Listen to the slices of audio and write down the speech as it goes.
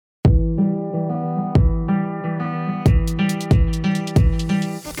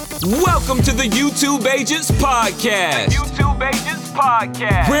Welcome to the YouTube Agents Podcast.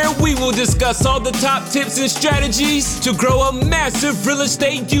 Where we will discuss all the top tips and strategies to grow a massive real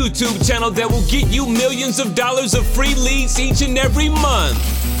estate YouTube channel that will get you millions of dollars of free leads each and every month.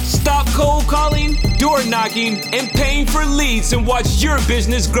 Stop cold calling, door knocking, and paying for leads and watch your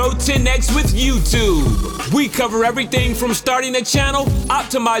business grow 10x with YouTube. We cover everything from starting a channel,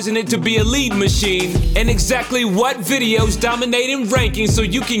 optimizing it to be a lead machine, and exactly what videos dominate in rankings so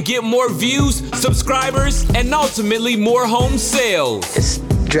you can get more views, subscribers, and ultimately more home sales. It's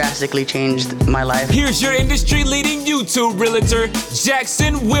drastically changed my life. Here's your industry-leading YouTube realtor,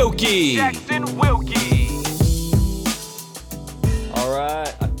 Jackson Wilkie. All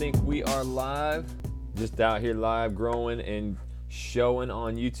right, I think we are live. Just out here live, growing and showing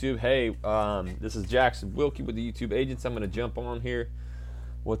on YouTube. Hey, this is Jackson Wilkie with the YouTube Agents. I'm going to jump on here.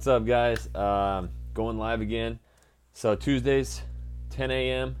 What's up, guys? Going live again. So Tuesdays, 10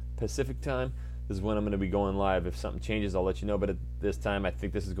 a.m. Pacific time. This is when I'm going to be going live. If something changes, I'll let you know. But at this time, I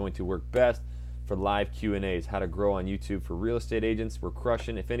think this is going to work best for live Q&As. How to grow on YouTube for real estate agents. We're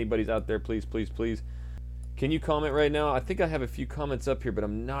crushing. If anybody's out there, please, please, please. Can you comment right now? I think I have a few comments up here, but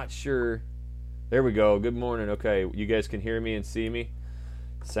I'm not sure. There we go. Good morning. Okay, you guys can hear me and see me?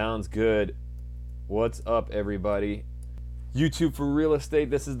 Sounds good. What's up, everybody? YouTube for real estate.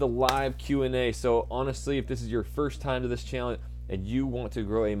 This is the live Q&A. So honestly, if this is your first time to this channel and you want to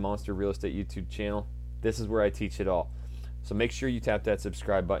grow a monster real estate YouTube channel, this is where I teach it all. So make sure you tap that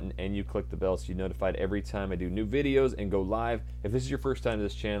subscribe button and you click the bell so you're notified every time I do new videos and go live. If this is your first time to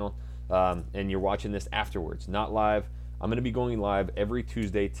this channel, and you're watching this afterwards, not live, I'm going to be going live every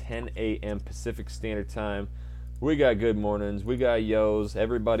Tuesday, 10 a.m. Pacific Standard Time. We got good mornings, we got yos,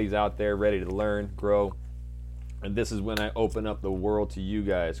 everybody's out there ready to learn, grow, and this is when I open up the world to you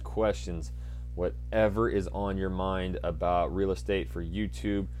guys. Questions, whatever is on your mind about real estate for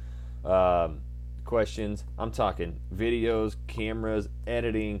YouTube, questions. I'm talking videos, cameras,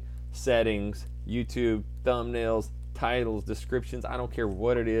 editing, settings, YouTube, thumbnails, titles, descriptions. I don't care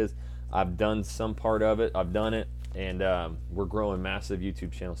what it is. I've done some part of it. I've done it, and we're growing massive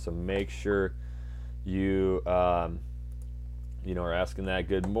YouTube channels. So make sure you, are asking that.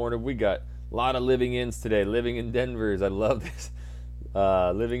 Good morning. We got a lot of living ins today. Living in Denver's. I love this.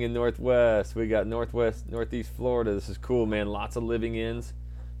 Living in Northwest. We got Northeast Florida. This is cool, man. Lots of living ins.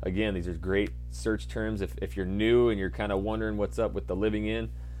 Again, these are great search terms. If you're new and you're kind of wondering what's up with the living in,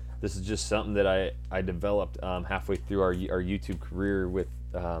 this is just something that I developed halfway through our YouTube career with.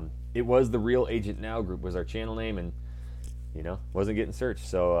 It was the Real Agent Now group was our channel name, and wasn't getting searched.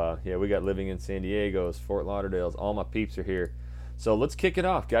 So yeah, we got living in San Diego's, Fort Lauderdale's, all my peeps are here. So let's kick it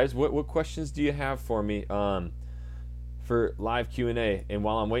off, guys. What questions do you have for me for live Q&A? And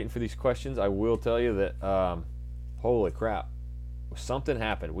while I'm waiting for these questions, I will tell you that holy crap, something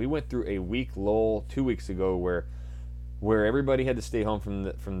happened. We went through a week lull 2 weeks ago where everybody had to stay home from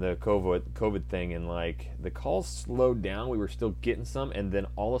the COVID thing, and like the calls slowed down. We were still getting some, and then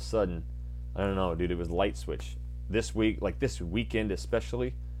all of a sudden, I don't know, dude, it was light switch. This week, like this weekend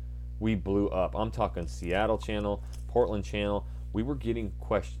especially, we blew up. I'm talking Seattle channel, Portland channel. We were getting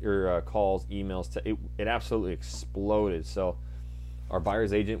calls, emails. It absolutely exploded. So our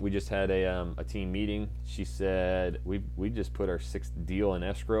buyer's agent, we just had a team meeting. She said we just put our 6th deal in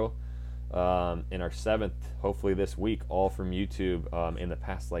escrow. In our 7th, hopefully this week, all from YouTube in the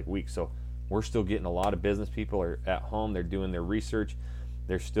past week. So we're still getting a lot of business people are at home. They're doing their research.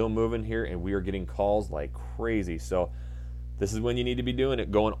 They're still moving here, and we are getting calls like crazy. So this is when you need to be doing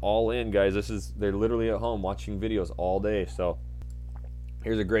it, going all in, guys. They're literally at home watching videos all day. So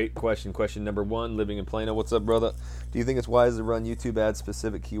here's a great question. Question number 1, living in Plano. What's up, brother? Do you think it's wise to run YouTube ads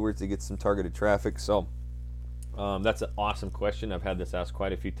specific keywords to get some targeted traffic? So that's an awesome question. I've had this asked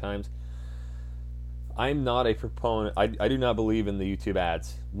quite a few times. I'm not a proponent. I do not believe in the YouTube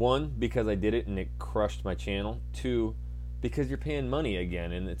ads. 1, because I did it and it crushed my channel. 2, because you're paying money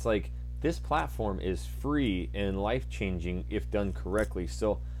again, and it's like this platform is free and life-changing if done correctly.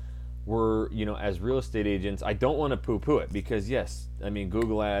 So we're, as real estate agents, I don't want to poo-poo it, because yes, I mean,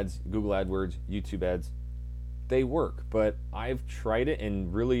 Google ads, Google AdWords, YouTube ads, they work, but I've tried it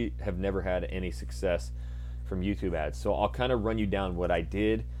and really have never had any success from YouTube ads. So I'll kind of run you down what I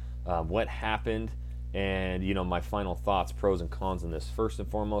did, what happened, and my final thoughts, pros and cons on this. First and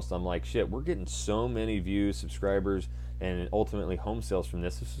foremost, I'm like, shit, we're getting so many views, subscribers, and ultimately home sales from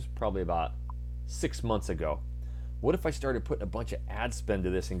this. This was probably about 6 months ago. What if I started putting a bunch of ad spend to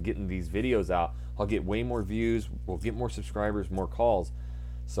this and getting these videos out? I'll get way more views, we'll get more subscribers, more calls.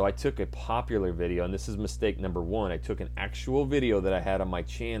 So I took a popular video, and this is mistake number 1. I took an actual video that I had on my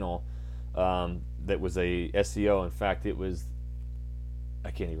channel that was a SEO. In fact, it was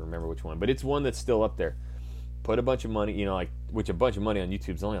I can't even remember which one, but it's one that's still up there. Put a bunch of money, you know, like, which a bunch of money on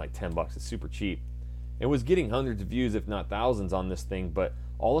YouTube is only like $10. It's super cheap. It was getting hundreds of views, if not thousands, on this thing, but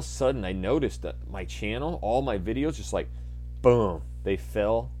all of a sudden I noticed that my channel, all my videos, just like, boom, they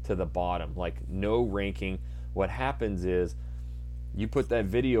fell to the bottom, like no ranking. What happens is you put that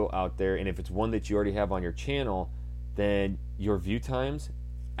video out there, and if it's one that you already have on your channel, then your view times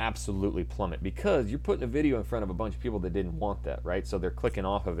absolutely plummet, because you're putting a video in front of a bunch of people that didn't want that, right? So they're clicking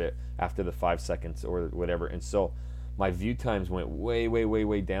off of it after the 5 seconds or whatever. And so my view times went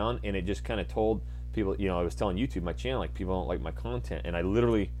way down, and it just kind of told people, you know, I was telling YouTube, my channel, like, people don't like my content, and I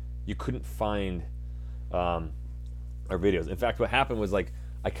literally, you couldn't find our videos. In fact, what happened was, like,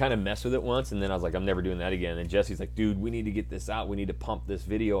 I kind of messed with it once, and then I was like, I'm never doing that again. And Jesse's like, dude, we need to get this out. We need to pump this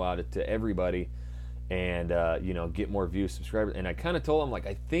video out to everybody, and you know, get more views, subscribers. And I kind of told him, like,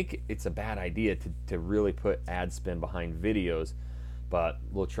 I think it's a bad idea to really put ad spend behind videos, but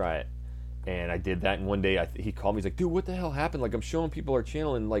we'll try it. And I did that, and one day he called me. He's like, dude, what the hell happened? Like, I'm showing people our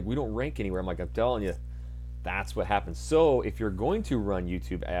channel, and like, we don't rank anywhere. I'm like, I'm telling you, that's what happens. So if you're going to run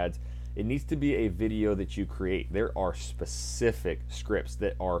YouTube ads, it needs to be a video that you create. There are specific scripts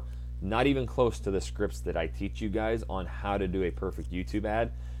that are not even close to the scripts that I teach you guys on how to do a perfect YouTube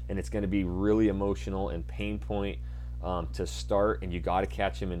ad, and it's going to be really emotional and pain point to start, and you got to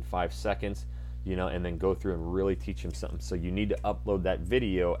catch him in 5 seconds, you know, and then go through and really teach him something. So you need to upload that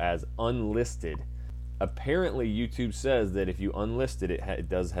video as unlisted. Apparently YouTube says that if you unlist it, it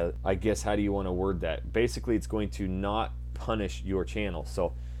does have, I guess, how do you want to word that? Basically, it's going to not punish your channel.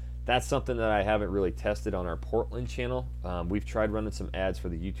 So that's something that I haven't really tested on our Portland channel. We've tried running some ads for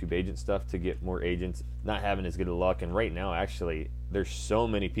the YouTube agent stuff to get more agents, not having as good of luck. And right now, actually, there's so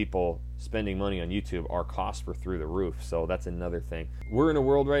many people spending money on YouTube, our costs were through the roof. So that's another thing. We're in a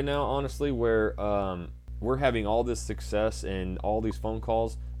world right now, honestly, where we're having all this success and all these phone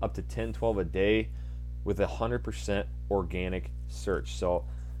calls, up to 10, 12 a day, with 100% organic search. So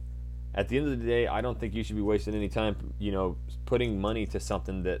at the end of the day, I don't think you should be wasting any time, you know, putting money to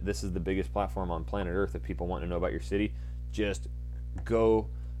something that this is the biggest platform on planet Earth if people want to know about your city. Just go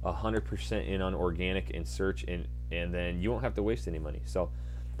 100% in on organic and search, and then you won't have to waste any money. So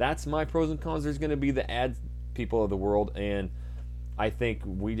that's my pros and cons. There's going to be the ad people of the world, and I think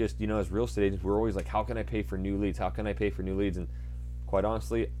we just, you know, as real estate agents, we're always like, how can I pay for new leads? How can I pay for new leads? And quite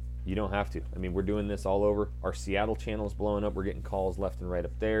honestly, you don't have to. I mean, we're doing this all over. Our Seattle channel is blowing up. We're getting calls left and right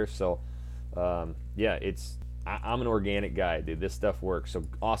up there. So, yeah, I'm an organic guy, dude. This stuff works. So,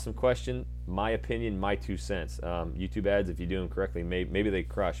 awesome question. My opinion, my 2 cents. YouTube ads, if you do them correctly, maybe they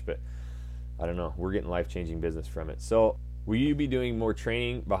crush, but I don't know. We're getting life-changing business from it. So, will you be doing more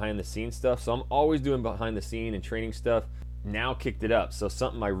training, behind-the-scenes stuff? So, I'm always doing behind-the-scene and training stuff. Now kicked it up. So,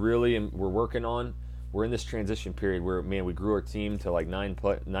 something I really we're working on. We're in this transition period where, man, we grew our team to like 9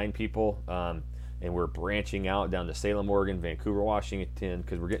 people, and we're branching out down to Salem, Oregon, Vancouver, Washington,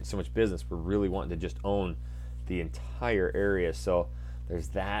 because we're getting so much business. We're really wanting to just own the entire area. So there's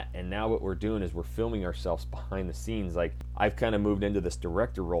that. And now what we're doing is we're filming ourselves behind the scenes. Like, I've kind of moved into this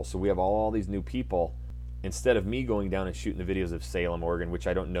director role. So we have all these new people. Instead of me going down and shooting the videos of Salem, Oregon, which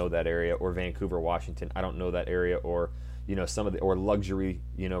I don't know that area, or Vancouver, Washington, I don't know that area, or, you know, some of the, or luxury,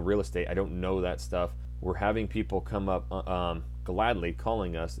 you know, real estate, I don't know that stuff. We're having people come up gladly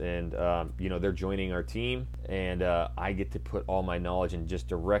calling us, and you know, they're joining our team, and I get to put all my knowledge and just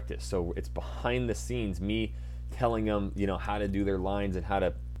direct it. So it's behind the scenes, me telling them, you know, how to do their lines and how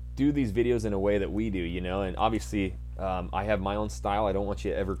to do these videos in a way that we do, you know. And obviously, I have my own style. I don't want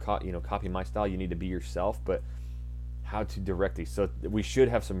you to ever copy my style. You need to be yourself, but how to direct these. So we should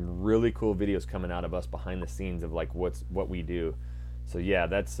have some really cool videos coming out of us behind the scenes of like what we do. So yeah,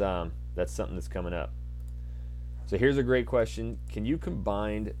 that's something that's coming up. So here's a great question. Can you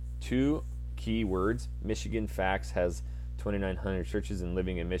combine 2 keywords? Michigan Facts has 2,900 searches, and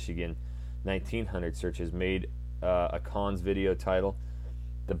living in Michigan 1,900 searches. Made a cons video title,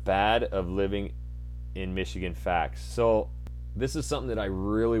 The Bad of Living in Michigan Facts. So this is something that I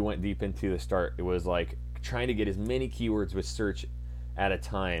really went deep into to start. It was like trying to get as many keywords with search at a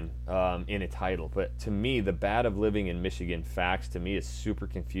time in a title. But to me, The Bad of Living in Michigan Facts, to me, is super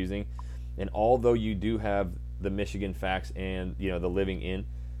confusing. And although you do have the Michigan Facts and, you know, the living in,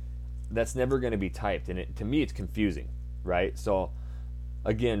 that's never going to be typed, and to me it's confusing, right? So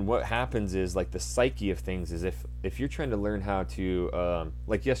again, what happens is, like, the psyche of things is if you're trying to learn how to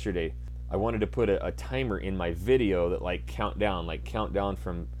like yesterday, I wanted to put a timer in my video that like count down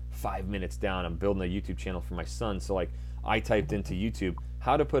from 5 minutes down. I'm building a YouTube channel for my son, so like I typed into YouTube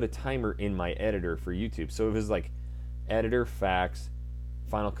how to put a timer in my editor for YouTube. So it was like editor, facts,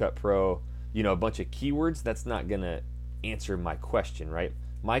 Final Cut Pro, you know, a bunch of keywords. That's not gonna answer my question, right?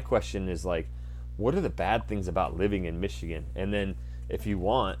 My question is like, what are the bad things about living in Michigan? And then if you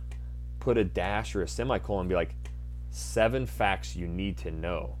want, put a dash or a semicolon and be like, 7 facts you need to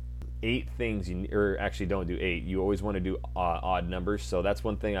know. 8 things or actually don't do 8. You always want to do odd numbers. So that's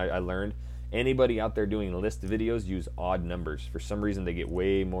one thing I learned. Anybody out there doing list videos, use odd numbers. For some reason, they get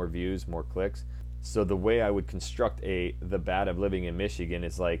way more views, more clicks. So the way I would construct the bad of living in Michigan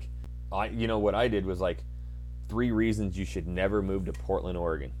is like, what I did was like 3 reasons you should never move to Portland,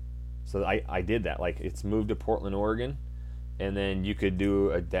 Oregon. So I did that. Like, it's move to Portland, Oregon, and then you could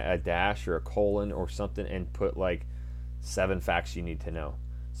do a dash or a colon or something and put like 7 facts you need to know.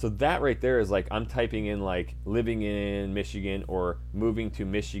 So that right there is like, I'm typing in like living in Michigan or moving to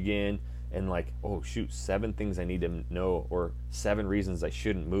Michigan, and like, oh shoot, 7 things I need to know, or 7 reasons I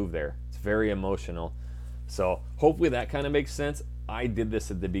shouldn't move there. It's very emotional. So hopefully that kind of makes sense. I did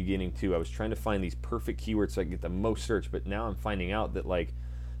this at the beginning too. I was trying to find these perfect keywords so I could get the most search, but now I'm finding out that like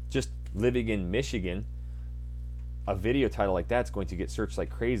just living in Michigan, a video title like that's going to get searched like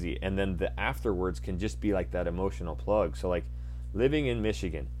crazy, and then the afterwards can just be like that emotional plug. So like, living in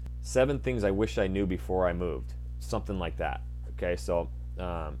Michigan, 7 things I wish I knew before I moved, something like that. Okay, so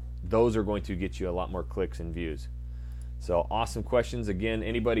those are going to get you a lot more clicks and views. So awesome questions. Again,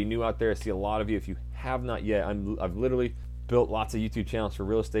 anybody new out there, I see a lot of you. If you have not yet, I've literally built lots of YouTube channels for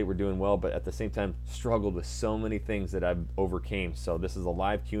real estate. We're doing well, but at the same time struggled with so many things that I've overcame. So this is a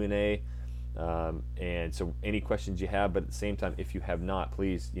live Q&A, and so any questions you have, but at the same time, if you have not,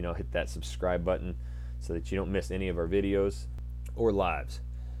 please hit that subscribe button so that you don't miss any of our videos or lives.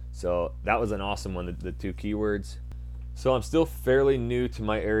 So that was an awesome one, the 2 keywords. So I'm still fairly new to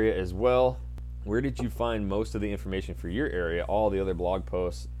my area as well. Where did you find most of the information for your area? All the other blog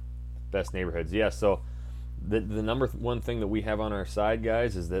posts, best neighborhoods. Yeah, so the number one thing that we have on our side,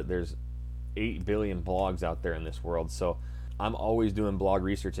 guys, is that there's 8 billion blogs out there in this world. So I'm always doing blog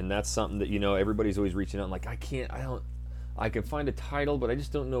research, and that's something that everybody's always reaching out. I'm like, I can find a title, but I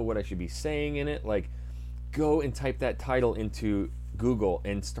just don't know what I should be saying in it. Like, go and type that title into Google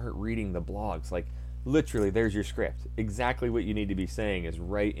and start reading the blogs. Like, literally, there's your script. Exactly what you need to be saying is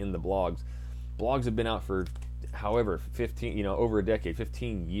right in the blogs. Blogs have been out for however 15, over a decade,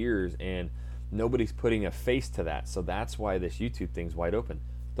 15 years, and nobody's putting a face to that. So that's why this YouTube thing's wide open.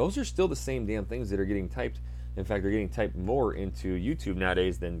 Those are still the same damn things that are getting typed. In fact, they're getting typed more into YouTube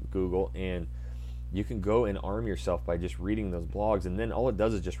nowadays than Google, and you can go and arm yourself by just reading those blogs, and then all it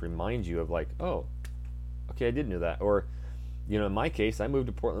does is just remind you of like, oh, okay, I did know that. Or in my case, I moved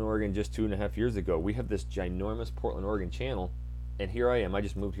to Portland, Oregon just 2.5 years ago. We have this ginormous Portland, Oregon channel, and here I am. I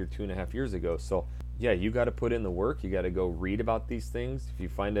just moved here 2.5 years ago. So yeah, you got to put in the work. You got to go read about these things. If you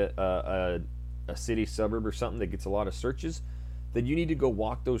find a city suburb or something that gets a lot of searches, then you need to go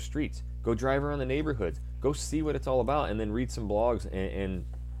walk those streets. Go drive around the neighborhoods. Go see what it's all about, and then read some blogs and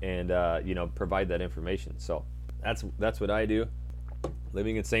provide that information. So that's what I do.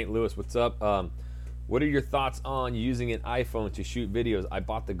 Living in St. Louis, what's up? What are your thoughts on using an iPhone to shoot videos? I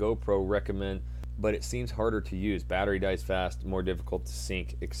bought the GoPro, recommend, but it seems harder to use. Battery dies fast, more difficult to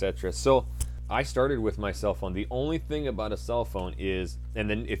sync, etc. So I started with my cell phone. The only thing about a cell phone is, and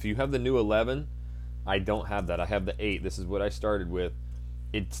then if you have the new 11, I don't have that. I have the 8. This is what I started with.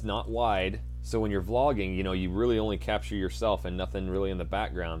 It's not wide, so when you're vlogging, you really only capture yourself and nothing really in the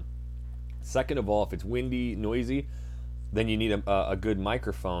background. Second of all, if it's windy, noisy, then you need a good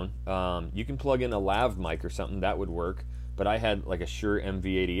microphone. You can plug in a lav mic or something, that would work. But I had like a Shure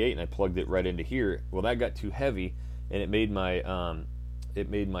MV88 and I plugged it right into here. Well, that got too heavy and it made my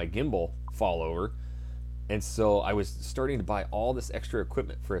gimbal fall over. And so I was starting to buy all this extra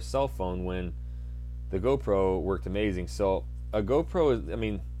equipment for a cell phone when the GoPro worked amazing. So a GoPro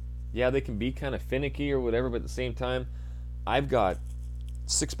is, yeah, they can be kind of finicky or whatever, but at the same time, I've got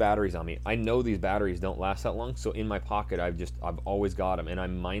 6 batteries on me. I know these batteries don't last that long, so in my pocket I've always got them, and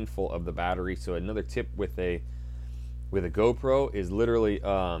I'm mindful of the battery. So another tip with a GoPro is literally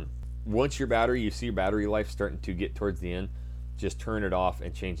once you see your battery life starting to get towards the end, just turn it off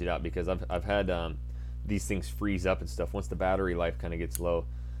and change it out, because I've had these things freeze up and stuff. Once the battery life kind of gets low,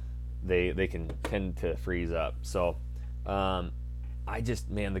 they can tend to freeze up. So the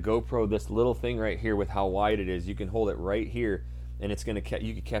GoPro, this little thing right here with how wide it is, you can hold it right here and it's going to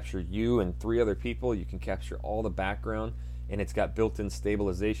you can capture you and 3 other people. You can capture all the background, and it's got built-in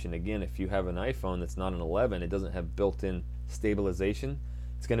stabilization. Again, if you have an iPhone that's not an 11, it doesn't have built-in stabilization,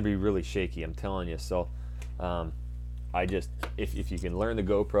 it's going to be really shaky, I'm telling you. So if you can learn the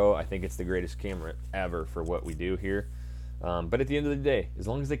GoPro, I think it's the greatest camera ever for what we do here. But at the end of the day, as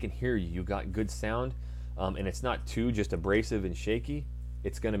long as they can hear you, you got good sound, and it's not too just abrasive and shaky,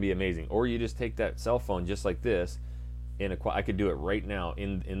 it's going to be amazing. Or you just take that cell phone just like this I could do it right now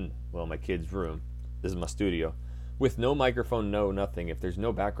in my kid's room. This is my studio. With no microphone, no nothing. If there's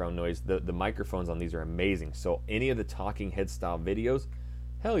no background noise, the microphones on these are amazing. So any of the talking head style videos,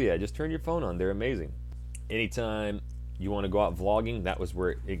 hell yeah, just turn your phone on. They're amazing. Anytime you want to go out vlogging, that was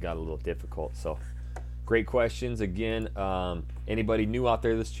where it got a little difficult. So great questions. Again, anybody new out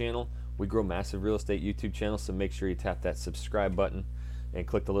there to this channel, we grow massive real estate YouTube channel, so make sure you tap that subscribe button and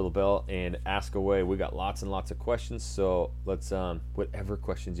click the little bell and ask away. We got lots and lots of questions, so let's whatever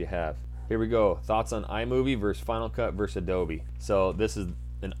questions you have. Here we go. Thoughts on iMovie versus Final Cut versus Adobe. So this is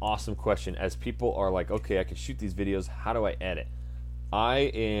an awesome question, as people are like, okay, I can shoot these videos, how do I edit?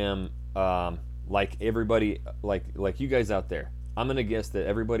 I am like everybody, like you guys out there. I'm gonna guess that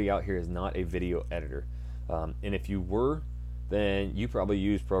everybody out here is not a video editor, and if you were, then you probably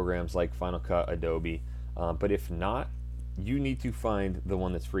use programs like Final Cut, Adobe, but if not, you need to find the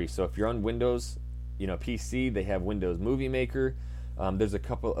one that's free. So if you're on Windows, PC, they have Windows Movie Maker. There's a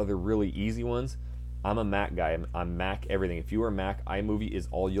couple other really easy ones. I'm a Mac guy. I'm Mac everything. If you are Mac, iMovie is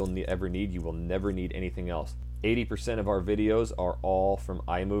all you'll ever need. You will never need anything else. 80% of our videos are all from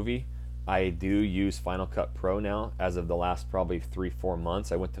iMovie. I do use Final Cut Pro now. As of the last probably 3-4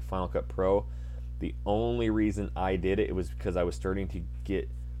 months, I went to Final Cut Pro. The only reason I did it was because I was starting to get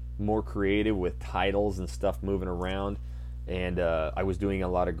more creative with titles and stuff moving around, and I was doing a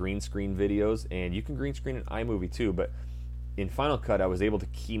lot of green screen videos, and you can green screen in iMovie too, but in Final Cut I was able to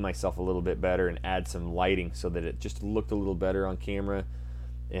key myself a little bit better and add some lighting so that it just looked a little better on camera,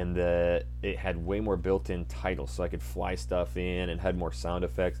 and it had way more built-in titles so I could fly stuff in and had more sound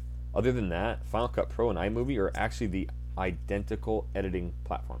effects. Other than that, Final Cut Pro and iMovie are actually the identical editing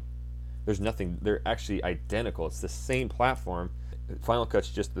platform. There's nothing, they're actually identical. It's the same platform. Final Cut's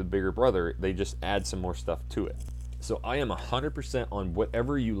just the bigger brother. They just add some more stuff to it. So I am 100% on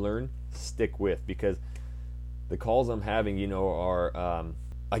whatever you learn, stick with, because the calls I'm having, are,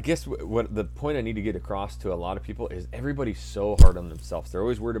 I guess what the point I need to get across to a lot of people is everybody's so hard on themselves. They're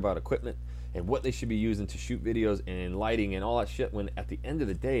always worried about equipment and what they should be using to shoot videos and lighting and all that shit, when at the end of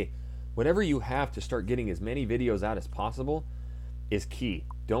the day, whatever you have to start getting as many videos out as possible is key.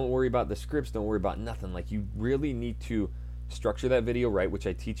 Don't worry about the scripts, don't worry about nothing. Like, you really need to structure that video right, which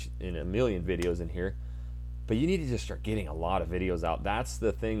I teach in a million videos in here, but you need to just start getting a lot of videos out. That's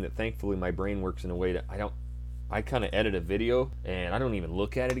the thing that thankfully my brain works in a way that I kind of edit a video and I don't even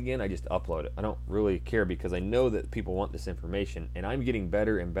look at it again. I just upload it. I don't really care because I know that people want this information, and I'm getting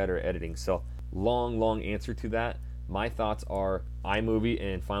better and better at editing. So long answer to that. My thoughts are iMovie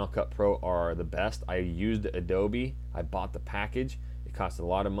and Final Cut Pro are the best. I used Adobe. I bought the package. It cost a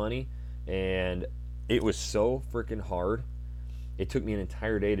lot of money, and it was so freaking hard. It took me an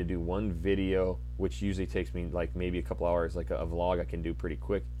entire day to do one video, which usually takes me like maybe a couple hours. Like a vlog I can do pretty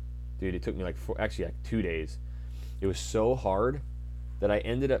quick. Dude, it took me like 2 days. It was so hard that I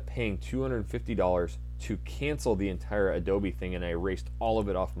ended up paying $250 to cancel the entire Adobe thing, and I erased all of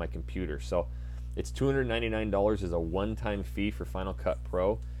it off my computer. So it's $299 is a one-time fee for Final Cut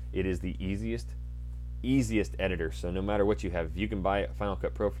Pro. It is the easiest editor. So no matter what you have, if you can buy Final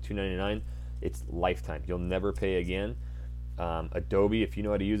Cut Pro for $299, it's lifetime. You'll never pay again. Adobe, if you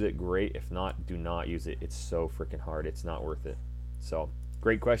know how to use it, great. If not, do not use it. It's so freaking hard. It's not worth it. So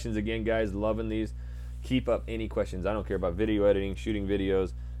great questions again, guys. Loving these. Keep up any questions. I don't care about video editing, shooting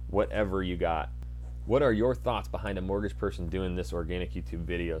videos, whatever you got. What are your thoughts behind a mortgage person doing this organic YouTube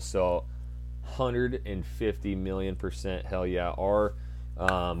video? So 150 million % hell yeah. Our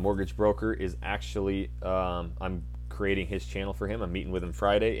mortgage broker is actually, I'm creating his channel for him. I'm meeting with him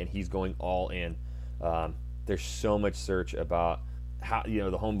Friday, and he's going all in. There's so much search about how,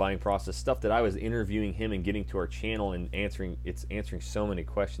 the home buying process, stuff that I was interviewing him and getting to our channel and answering so many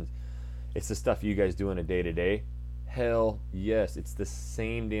questions. It's the stuff you guys do on a day-to-day. Hell yes, it's the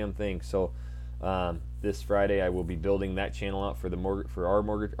same damn thing. So this Friday I will be building that channel out for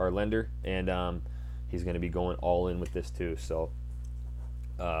our lender, and he's going to be going all in with this too. So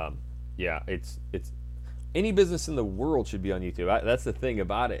yeah, it's any business in the world should be on YouTube. That's the thing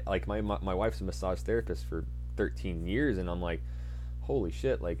about it. Like my wife's a massage therapist for 13 years, and I'm like, holy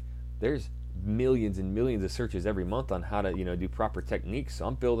shit, like there's millions and millions of searches every month on how to do proper techniques. So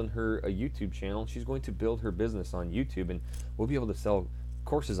I'm building her a YouTube channel. She's going to build her business on YouTube, and we'll be able to sell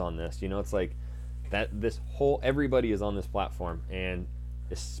courses on this. It's like that everybody is on this platform, and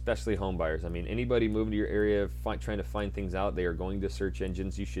especially home buyers. I mean, anybody moving to your area trying to find things out, they are going to search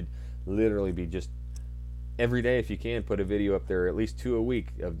engines. You should literally be just every day, if you can, put a video up there, at least 2 a week,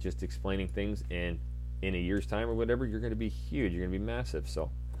 of just explaining things, and in a year's time or whatever, you're going to be huge. You're going to be massive. So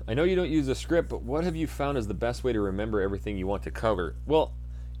I know you don't use a script, but what have you found is the best way to remember everything you want to cover? Well,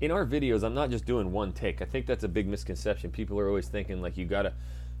 in our videos, I'm not just doing one take. I think that's a big misconception. People are always thinking like you gotta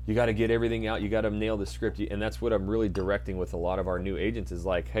get everything out, you gotta nail the script, and that's what I'm really directing with a lot of our new agents is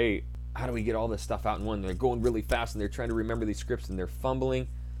like, hey, how do we get all this stuff out in one? They're going really fast and they're trying to remember these scripts and they're fumbling.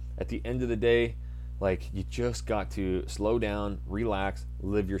 At the end of the day, like, you just got to slow down, relax,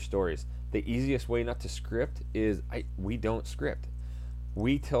 live your stories. The easiest way not to script is we don't script.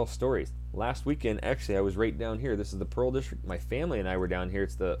 We tell stories. Last weekend, actually, I was right down here. This is the Pearl District. My family and I were down here.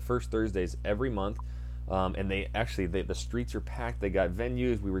 It's the first Thursdays every month. And the streets are packed. They got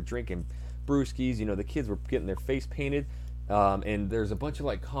venues. We were drinking brewskis. You know, the kids were getting their face painted. And there's a bunch of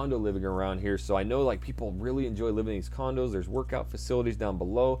like condo living around here. So I know like people really enjoy living in these condos. There's workout facilities down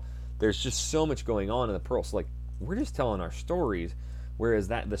below. There's just so much going on in the Pearl. So like, we're just telling our stories. Whereas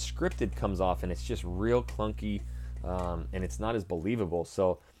the scripted comes off and it's just real clunky. And it's not as believable.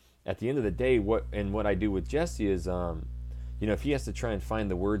 So at the end of the day, what I do with Jesse is, you know, if he has to try and find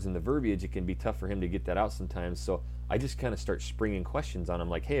the words and the verbiage, it can be tough for him to get that out sometimes. So I just kind of start springing questions on him,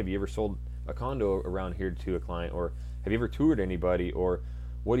 like, hey, have you ever sold a condo around here to a client? Or have you ever toured anybody? Or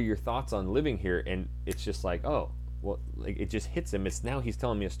what are your thoughts on living here? And it's just like, oh, well, like, it just hits him. It's now he's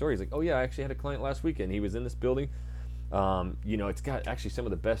telling me a story. He's like, oh yeah, I actually had a client last weekend. He was in this building. You know, it's got actually some of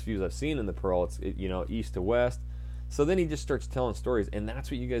the best views I've seen in the Pearl. You know, east to west. So then he just starts telling stories, and that's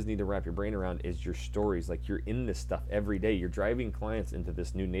what you guys need to wrap your brain around is your stories. Like, you're in this stuff every day. You're driving clients into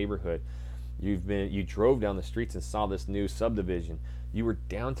this new neighborhood. You drove down the streets and saw this new subdivision. You were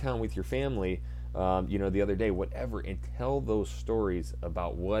downtown with your family, you know, the other day, whatever, and tell those stories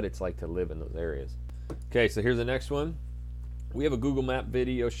about what it's like to live in those areas. Okay, so here's the next one. We have a Google Map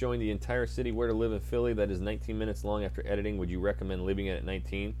video showing the entire city where to live in Philly that is 19 minutes long after editing. Would you recommend living it at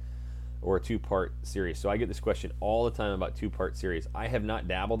 19? Or a two-part series? So I get this question all the time about two-part series. I have not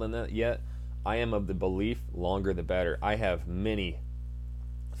dabbled in that yet. I am of the belief longer the better. I have many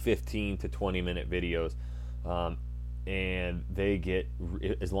 15 to 20 minute videos, and they get,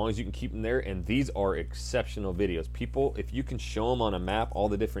 as long as you can keep them there, and these are exceptional videos. People, if you can show them on a map all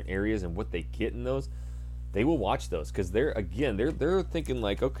the different areas and what they get in those, they will watch those, because they're thinking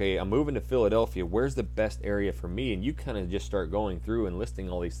like, okay, I'm moving to Philadelphia, where's the best area for me? And you kind of just start going through and listing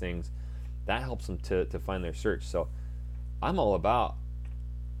all these things. That helps them to find their search. So I'm all about,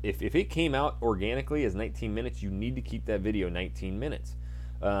 if it came out organically as 19 minutes, you need to keep that video 19 minutes.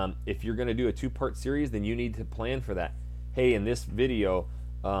 If you're going to do a two-part series, then you need to plan for that. Hey, in this video,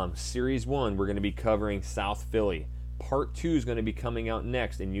 series 1, we're going to be covering South Philly. Part 2 is going to be coming out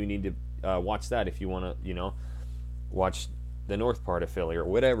next, and you need to watch that if you want to, you know, watch the north part of Philly or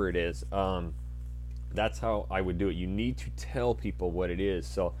whatever it is. That's how I would do it. You need to tell people what it is.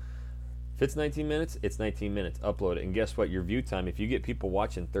 So if it's 19 minutes, it's 19 minutes. Upload it. And guess what? Your view time, if you get people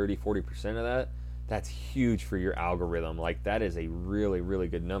watching 30-40% of that, that's huge for your algorithm. Like, that is a really, really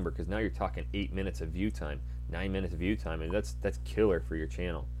good number, because now you're talking 8 minutes of view time, 9 minutes of view time, and that's killer for your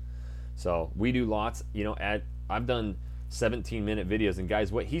channel. So we do lots, you know, I've done 17-minute videos, and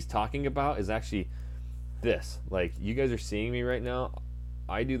guys, what he's talking about is actually this. Like, you guys are seeing me right now.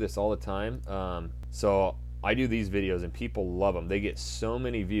 I do this all the time. So I do these videos and people love them. They get so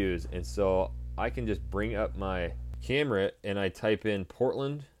many views, and so I can just bring up my camera and I type in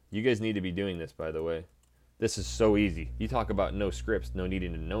Portland. You guys need to be doing this, by the way. This is so easy. You talk about no scripts, no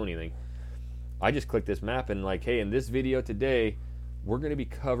needing to know anything. I just click this map and like, hey, in this video today, we're going to be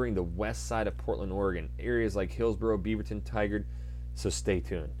covering the west side of Portland, Oregon. Areas like Hillsboro, Beaverton, Tigard. So stay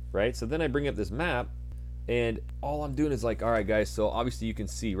tuned, right? So then I bring up this map, and all I'm doing is like, all right, guys, so obviously you can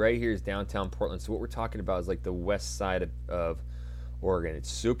see right here is downtown Portland. So what we're talking about is like the west side of Oregon. It's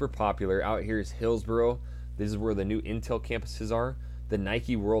super popular. Out here is Hillsboro. This is where the new Intel campuses are. The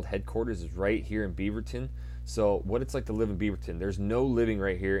Nike World headquarters is right here in Beaverton. So what it's like to live in Beaverton, there's no living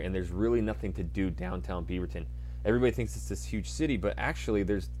right here, and there's really nothing to do downtown Beaverton. Everybody thinks it's this huge city, but actually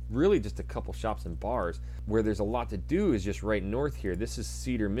there's really just a couple shops and bars. Where there's a lot to do is just right north here. This is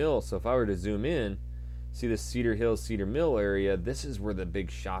Cedar Mill. So if I were to zoom in, see the Cedar Hills, Cedar Mill area, this is where the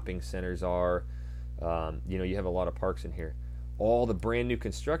big shopping centers are. You know, you have a lot of parks in here. All the brand new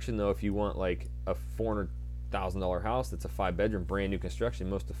construction, though, if you want like a $400,000 house that's a 5-bedroom brand new construction,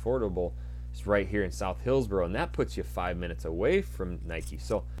 most affordable, is right here in South Hillsboro, and that puts you 5 minutes away from Nike.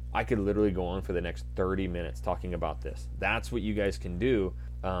 So I could literally go on for the next 30 minutes talking about this. That's what you guys can do,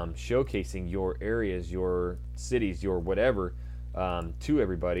 showcasing your areas, your cities, your whatever, to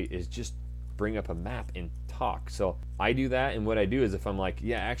everybody, is just bring up a map and talk. So I do that, and what I do is if I'm like,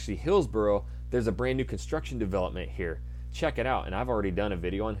 yeah, actually Hillsboro, there's a brand new construction development here, check it out. And I've already done a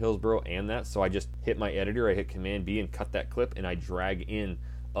video on Hillsboro and that, so I just hit my editor, I hit Command B and cut that clip, and I drag in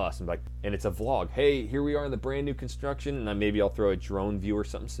us and and it's a vlog. Hey, here we are in the brand new construction, and then maybe I'll throw a drone view or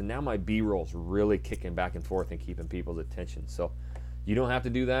something. So now my B-roll's really kicking back and forth and keeping people's attention. So you don't have to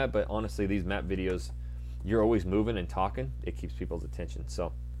do that, but honestly, these map videos, you're always moving and talking. It keeps people's attention.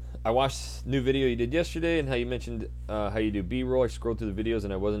 So I watched new video you did yesterday and how you mentioned how you do B-roll. I scrolled through the videos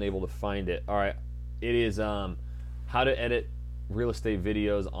and I wasn't able to find it. All right, it is how to edit real estate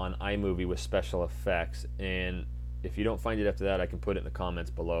videos on iMovie with special effects. And if you don't find it after that, I can put it in the comments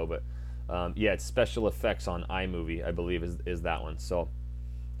below. But yeah, it's special effects on iMovie, I believe is that one. So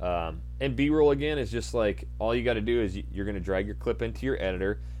and B-roll again is just like, all you got to do is you're going to drag your clip into your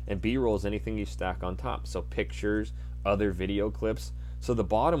editor, and B-roll is anything you stack on top. So pictures, other video clips. So the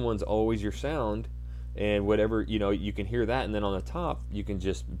bottom one's always your sound and whatever, you can hear that, and then on the top you can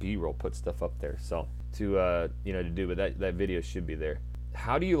just B-roll, put stuff up there. So to do, but that video should be there.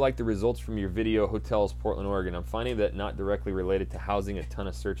 How do you like the results from your video, hotels, Portland, Oregon? I'm finding that not directly related to housing, a ton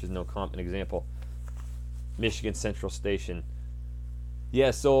of searches, no comp. An example, Michigan Central Station.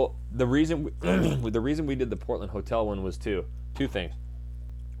 Yeah, so the reason we did the Portland hotel one was two things.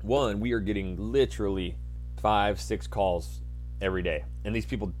 One, we are getting literally 5-6 calls every day, and these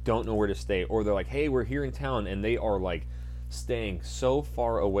people don't know where to stay, or they're like, hey, we're here in town, and they are like staying so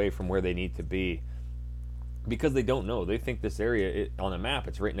far away from where they need to be because they don't know. They think this area on a map,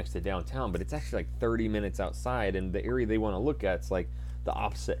 it's right next to downtown, but it's actually like 30 minutes outside, and the area they want to look at, it's like the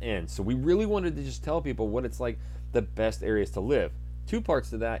opposite end. So we really wanted to just tell people what it's like, the best areas to live. Two parts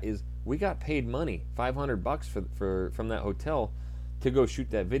to that is we got paid money, $500 from that hotel to go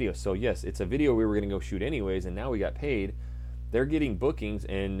shoot that video. So yes, it's a video we were going to go shoot anyways, and now we got paid. They're getting bookings,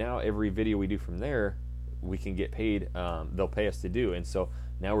 and now every video we do from there, we can get paid. They'll pay us to do. And so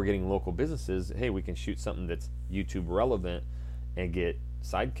now we're getting local businesses, hey, we can shoot something that's YouTube relevant and get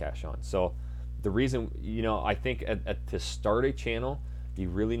side cash on. So the reason, I think to start a channel, you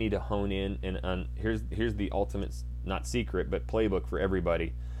really need to hone in, and here's the ultimate, not secret, but playbook for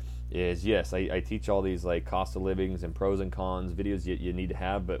everybody is, yes, I teach all these like cost of livings and pros and cons videos you need to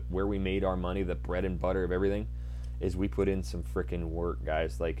have, but where we made our money, the bread and butter of everything, is we put in some freaking work,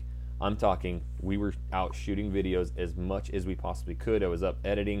 guys. Like, I'm talking, we were out shooting videos as much as we possibly could. I was up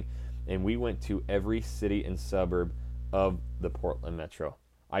editing, and we went to every city and suburb of the Portland metro.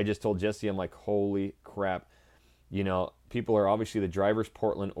 I just told Jesse, I'm like, holy crap. People are obviously the drivers,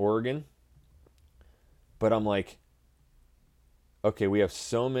 Portland, Oregon. But I'm like, okay, we have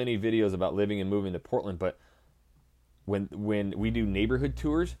so many videos about living and moving to Portland, but when we do neighborhood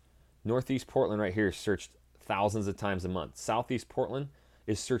tours, Northeast Portland right here is searched thousands of times a month. Southeast Portland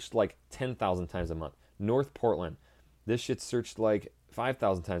is searched like 10,000 times a month. North Portland, this shit's searched like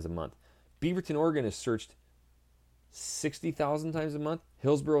 5,000 times a month. Beaverton, Oregon is searched 60,000 times a month.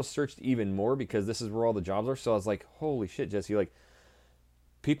 Hillsborough is searched even more because this is where all the jobs are. So I was like, holy shit, Jesse, like,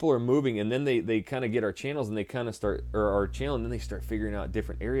 people are moving, and then they kind of get our channels, and they kind of start, or our channel, and then they start figuring out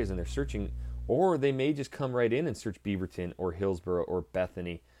different areas, and they're searching, or they may just come right in and search Beaverton or Hillsborough or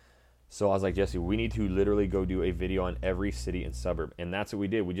Bethany. So I was like, Jesse, we need to literally go do a video on every city and suburb. And that's what we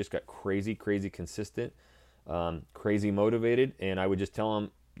did. We just got crazy consistent, crazy motivated. And I would just tell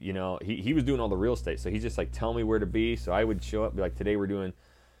him, he was doing all the real estate. So he's just like, tell me where to be. So I would show up, be like, today we're doing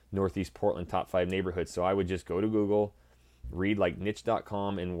Northeast Portland top 5 neighborhoods. So I would just go to Google, read like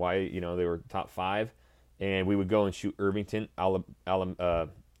niche.com and why, they were top 5. And we would go and shoot Irvington, I'll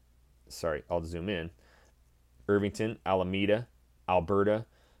zoom in. Irvington, Alameda, Alberta,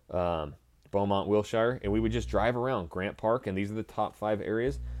 Beaumont, Wilshire, and we would just drive around Grant Park, and these are the top 5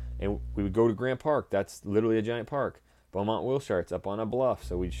 areas, and we would go to Grant Park. That's literally a giant park. Beaumont, Wilshire, it's up on a bluff,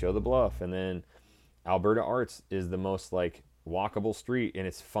 so we'd show the bluff. And then Alberta Arts is the most like walkable street, and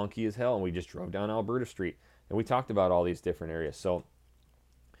it's funky as hell, and we just drove down Alberta Street, and we talked about all these different areas. So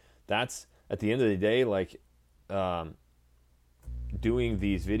that's, at the end of the day, like, doing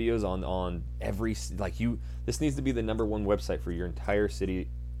these videos on every, like, this needs to be the #1 website for your entire city,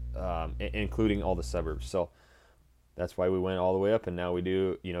 including all the suburbs. So that's why we went all the way up, and now we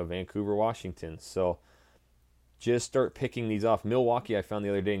do, Vancouver, Washington. So just start picking these off. Milwaukee, I found the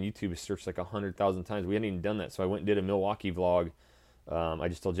other day on YouTube, is searched like 100,000 times. We hadn't even done that. So I went and did a Milwaukee vlog. I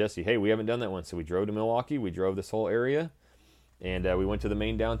just told Jesse, hey, we haven't done that one. So we drove to Milwaukee. We drove this whole area, and we went to the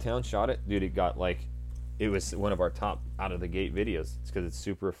main downtown, shot it. Dude, it was one of our top out of the gate videos. It's because it's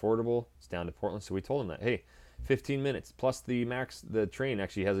super affordable. It's down to Portland. So we told them that, hey, 15 minutes plus the train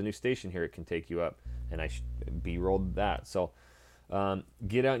actually has a new station here it can take you up, and I B-rolled that. So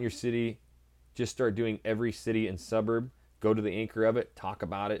get out in your city, just start doing every city and suburb, go to the anchor of it, talk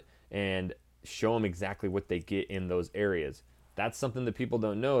about it, and show them exactly what they get in those areas. That's something that people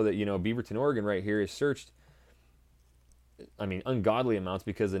don't know, that Beaverton, Oregon right here is searched I mean, ungodly amounts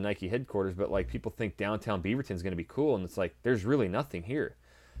because of Nike headquarters, but like people think downtown Beaverton is going to be cool, and it's like there's really nothing here.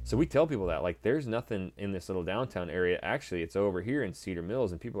 So we tell people that like there's nothing in this little downtown area. Actually, it's over here in Cedar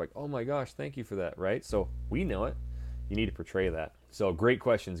Mills, and people are like, oh my gosh, thank you for that, right? So we know it. You need to portray that. So great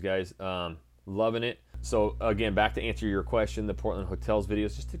questions, guys. Loving it. So again, back to answer your question, the Portland Hotels video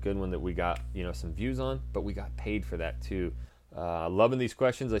is just a good one that we got, you know, some views on, but we got paid for that too. Loving these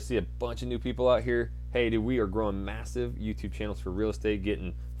questions. I see a bunch of new people out here. Hey, dude, we are growing massive YouTube channels for real estate,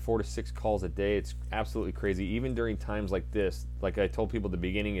 getting 4 to 6 calls a day. It's absolutely crazy. Even during times like this, like I told people at the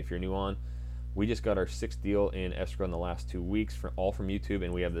beginning, if you're new on, we just got our 6th deal in escrow in the last 2 weeks, all from YouTube,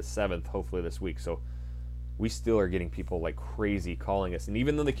 and we have the 7th hopefully this week. So we still are getting people like crazy calling us, and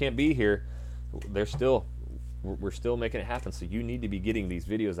even though they can't be here, we're still making it happen. So you need to be getting these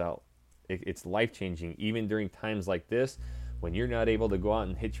videos out. It's life-changing, even during times like this when you're not able to go out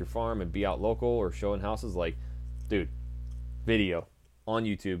and hit your farm and be out local or showing houses. Like, dude, video on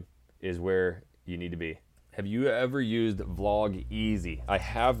YouTube is where you need to be. Have you ever used Vlog Easy? I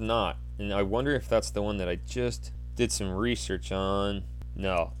have not, and I wonder if that's the one that I just did some research on.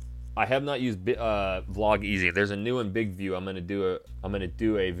 No, I have not used Vlog Easy. There's a new one, Big View. I'm gonna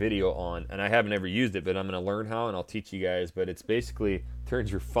do a video on, and I haven't ever used it, but I'm gonna learn how, and I'll teach you guys. But it's basically turns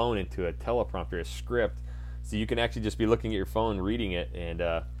your phone into a teleprompter, a script, so you can actually just be looking at your phone, reading it, and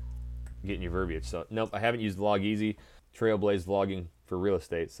getting your verbiage. So nope, I haven't used Vlog Easy. Trailblaze vlogging for real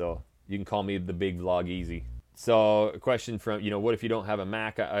estate, so you can call me the big Vlog Easy. So a question from, what if you don't have a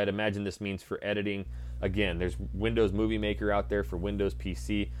Mac? I'd imagine this means for editing. Again, there's Windows Movie Maker out there for Windows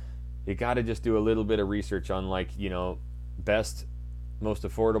PC. You got to just do a little bit of research on best, most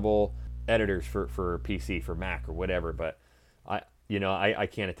affordable editors for PC, for Mac or whatever. But I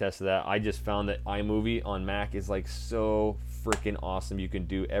can't attest to that. I just found that iMovie on Mac is like so freaking awesome. You can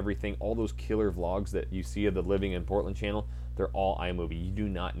do everything. All those killer vlogs that you see of the Living in Portland channel, they're all iMovie. You do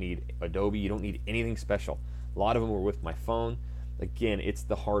not need Adobe. You don't need anything special. A lot of them were with my phone. Again, it's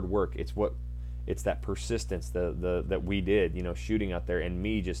the hard work. It's that persistence that we did, shooting out there, and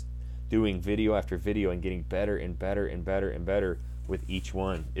me just doing video after video and getting better and better and better and better with each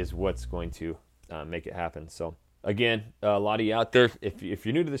one is what's going to make it happen. So again, a lot of you out there, if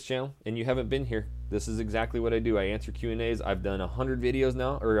you're new to this channel and you haven't been here, this is exactly what I do. I answer Q&As. I've done 100 videos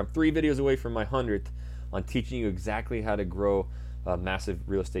now, or I'm 3 videos away from my 100th on teaching you exactly how to grow massive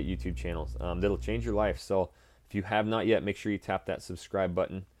real estate YouTube channels. That'll change your life. So if you have not yet, make sure you tap that subscribe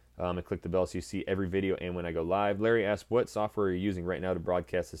button and click the bell so you see every video and when I go live. Larry asked, what software are you using right now to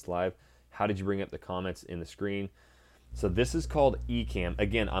broadcast this live? How did you bring up the comments in the screen? So this is called Ecamm.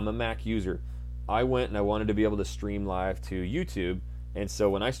 Again, I'm a Mac user. I went and I wanted to be able to stream live to YouTube, and so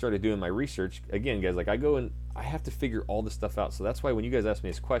when I started doing my research, again, guys, like I go and I have to figure all this stuff out. So that's why when you guys ask me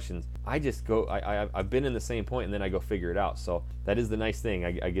these questions, I just go, I've been in the same point, and then I go figure it out. So that is the nice thing.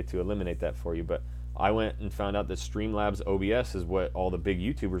 I get to eliminate that for you. But I went and found out that Streamlabs OBS is what all the big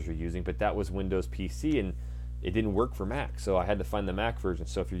YouTubers are using, but that was Windows PC, and it didn't work for Mac. So I had to find the Mac version.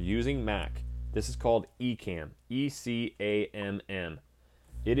 So if you're using Mac, this is called Ecamm, E-C-A-M-M.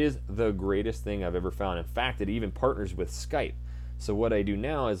 It is the greatest thing I've ever found. In fact, it even partners with Skype. So what I do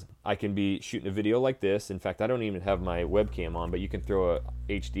now is I can be shooting a video like this. In fact, I don't even have my webcam on, but you can throw a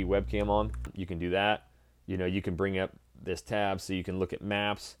HD webcam on. You can do that. You can bring up this tab so you can look at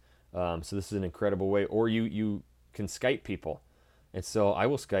maps. So this is an incredible way. Or you can Skype people. And so I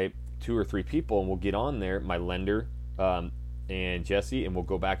will Skype 2 or 3 people, and we'll get on there, my lender, and Jesse, and we'll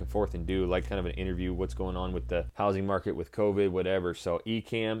go back and forth and do like kind of an interview, what's going on with the housing market, with COVID, whatever. So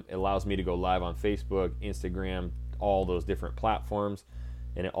Ecamm allows me to go live on Facebook, Instagram, all those different platforms.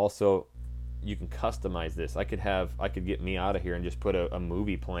 And it also, you can customize this. I could get me out of here and just put a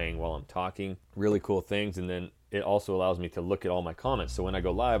movie playing while I'm talking, really cool things. And then it also allows me to look at all my comments. So when I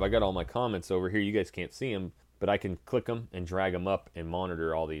go live, I got all my comments over here. You guys can't see them, but I can click them and drag them up and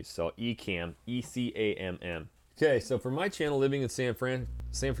monitor all these. So Ecamm, E-C-A-M-M. Okay, so for my channel, Living in San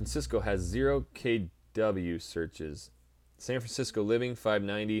Francisco has 0 kW searches. San Francisco Living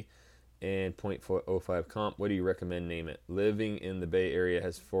 590 and 0.05 comp. What do you recommend name it? Living in the Bay Area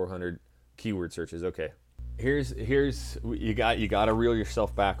has 400 keyword searches. Okay, here's you got to reel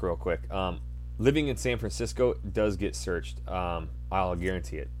yourself back real quick. Living in San Francisco does get searched. I'll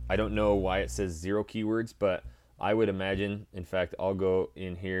guarantee it. I don't know why it says 0 keywords, but I would imagine, in fact, I'll go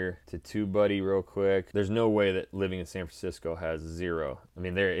in here to TubeBuddy real quick. There's no way that Living in San Francisco has 0. I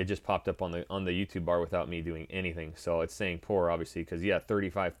mean, it just popped up on the YouTube bar without me doing anything. So it's saying poor, obviously, because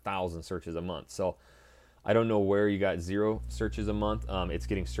 35,000 searches a month. So I don't know where you got 0 searches a month. It's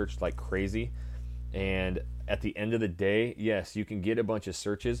getting searched like crazy. And at the end of the day, yes, you can get a bunch of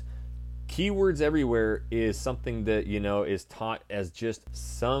searches. Keywords everywhere is something that, you know, is taught as just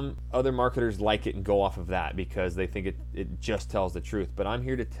some other marketers like it and go off of that because they think it just tells the truth. But I'm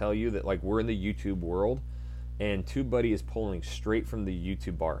here to tell you that, like, we're in the YouTube world, and TubeBuddy is pulling straight from the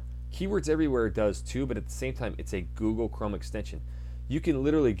YouTube bar. Keywords everywhere does too, but at the same time, it's a Google Chrome extension. You can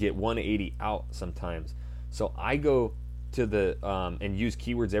literally get 180 out sometimes. So I go to the and use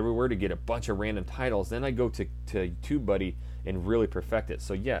Keywords everywhere to get a bunch of random titles. Then I go to TubeBuddy and really perfect it.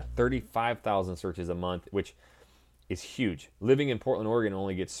 So yeah, 35,000 searches a month, which is huge. Living in Portland, Oregon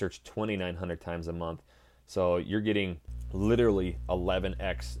only gets searched 2,900 times a month. So you're getting literally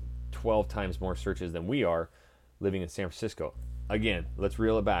 11x, 12 times more searches than we are living in San Francisco. Again, let's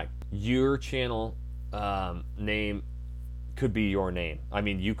reel it back. Your channel name could be your name. I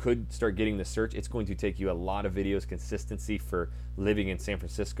mean, you could start getting the search. It's going to take you a lot of videos, consistency for living in San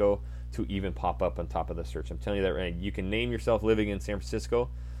Francisco to even pop up on top of the search. I'm telling you that right now. You can name yourself living in San Francisco,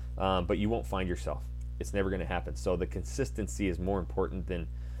 but you won't find yourself. It's never going to happen. So the consistency is more important than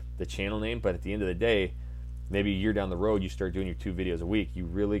the channel name. But at the end of the day, maybe a year down the road, you start doing your 2 videos a week. You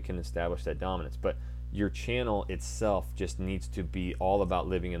really can establish that dominance. But your channel itself just needs to be all about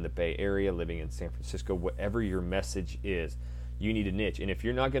living in the Bay Area, living in San Francisco, whatever your message is. You need a niche. And if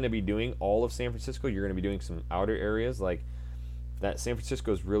you're not going to be doing all of San Francisco, you're going to be doing some outer areas like that. San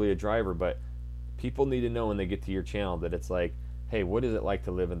Francisco is really a driver, but people need to know when they get to your channel that it's like, hey, what is it like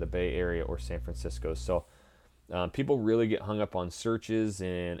to live in the Bay Area or San Francisco? So people really get hung up on searches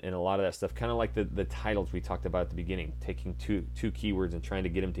and a lot of that stuff, kind of like the titles we talked about at the beginning, taking two keywords and trying to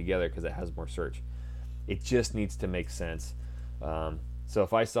get them together because it has more search. It just needs to make sense. So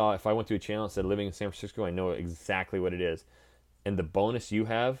if I went to a channel and said living in San Francisco, I know exactly what it is. And the bonus you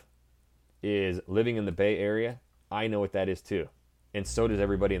have is living in the Bay Area. I know what that is too. And so does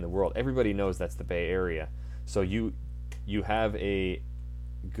everybody in the world. Everybody knows that's the Bay Area. So you have a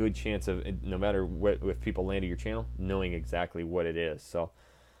good chance of, no matter what, if people land at your channel, knowing exactly what it is. So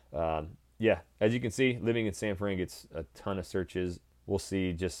yeah, as you can see, living in San Fran gets a ton of searches. We'll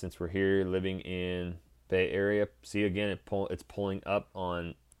see, just since we're here living in Bay Area. See, again, it's pulling up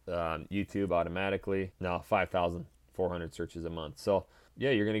on YouTube automatically. Now 5,400 searches a month. So yeah,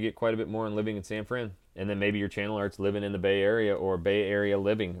 you're going to get quite a bit more on living in San Fran. And then maybe your channel art's living in the Bay Area or Bay Area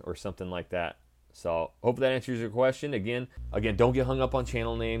living or something like that. So hope that answers your question. Again, don't get hung up on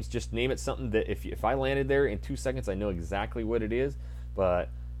channel names. Just name it something that if I landed there in 2 seconds, I know exactly what it is. But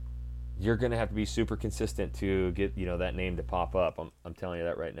you're going to have to be super consistent to get, that name to pop up. I'm telling you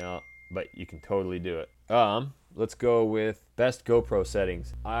that right now. But you can totally do it. Let's go with best GoPro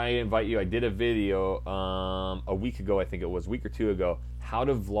settings. I invite you. I did a video a week ago, I think it was, a week or 2 ago, how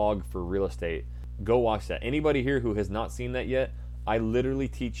to vlog for real estate. Go watch that. Anybody here who has not seen that yet, I literally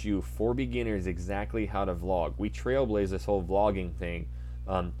teach you for beginners exactly how to vlog. We trailblaze this whole vlogging thing,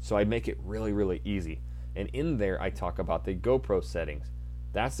 so I make it really, really easy. And in there, I talk about the GoPro settings.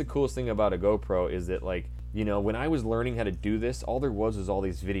 That's the coolest thing about a GoPro is that, like, when I was learning how to do this, all there was all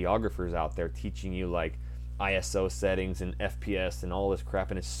these videographers out there teaching you like ISO settings and FPS and all this crap,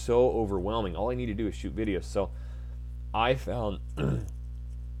 and it's so overwhelming. All I need to do is shoot videos. So I found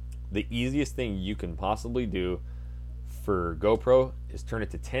the easiest thing you can possibly do for GoPro is turn it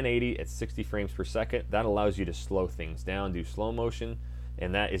to 1080 at 60 frames per second. That allows you to slow things down, do slow motion,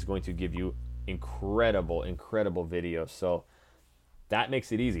 and that is going to give you incredible video. So that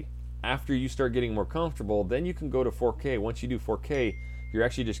makes it easy. After you start getting more comfortable, then you can go to 4K. Once you do 4K, you're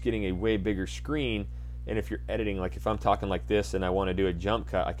actually just getting a way bigger screen. And if you're editing, like if I'm talking like this and I want to do a jump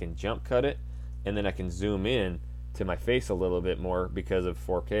cut, I can jump cut it, and then I can zoom in to my face a little bit more because of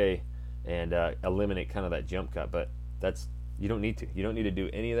 4K and eliminate kind of that jump cut. But you don't need to. You don't need to do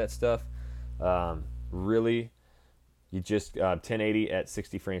any of that stuff. Really, you just 1080 at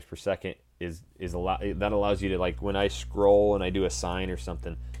 60 frames per second is a lot. That allows you to, like, when I scroll and I do a sign or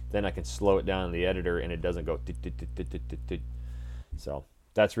something, then I can slow it down in the editor and it doesn't go. So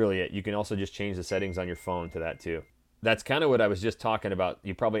that's really it. You can also just change the settings on your phone to that too. That's kind of what I was just talking about.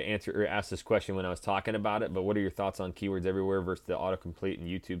 You probably asked this question when I was talking about it, but what are your thoughts on keywords everywhere versus the autocomplete and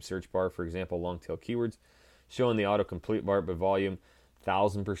YouTube search bar? For example, long tail keywords showing the autocomplete bar by volume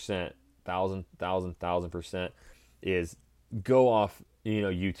 1,000%, 1,000% is go off,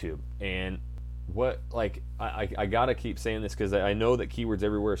 YouTube. And what, like, I gotta keep saying this because I know that keywords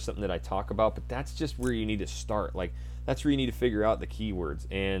everywhere is something that I talk about, but that's just where you need to start. Like, that's where you need to figure out the keywords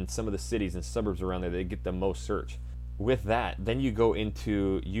and some of the cities and suburbs around there that get the most search. With that, then you go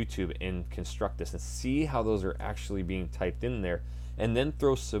into YouTube and construct this and see how those are actually being typed in there, and then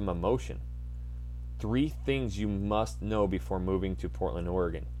throw some emotion. 3 things you must know before moving to Portland,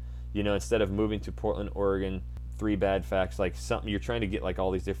 Oregon. Instead of moving to Portland, Oregon 3 bad facts, like something you're trying to get like all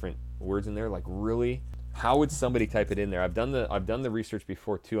these different words in there. Like, really, how would somebody type it in there? I've done the research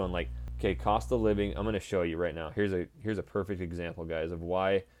before too on like, okay, cost of living. I'm going to show you right now. Here's a perfect example, guys, of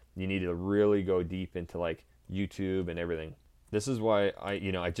why you need to really go deep into like YouTube and everything. This is why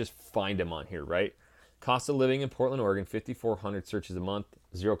I just find them on here, right? Cost of living in Portland, Oregon, 5,400 searches a month,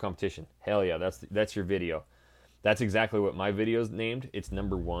 zero competition. Hell yeah, that's your video. That's exactly what my video is named. It's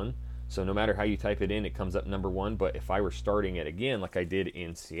number 1. So no matter how you type it in, it comes up number 1. But if I were starting it again, like I did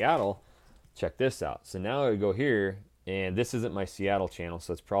in Seattle, check this out. So now I would go here, and this isn't my Seattle channel,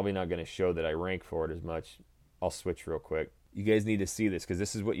 so it's probably not going to show that I rank for it as much. I'll switch real quick. You guys need to see this, because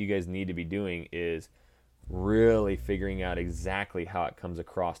this is what you guys need to be doing, is really figuring out exactly how it comes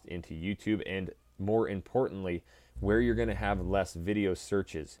across into YouTube, and more importantly, where you're going to have less video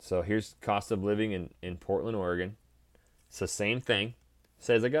searches. So here's cost of living in Portland, Oregon. It's the same thing.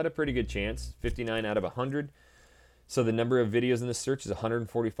 Says I got a pretty good chance, 59 out of 100. So the number of videos in this search is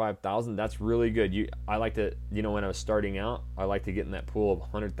 145,000. That's really good. I like to, when I was starting out, I like to get in that pool of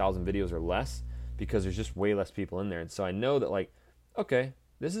 100,000 videos or less, because there's just way less people in there. And so I know that, like, okay,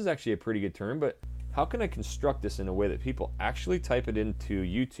 this is actually a pretty good term, but how can I construct this in a way that people actually type it into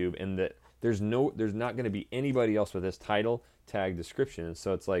YouTube, and that there's not going to be anybody else with this title, tag, description? And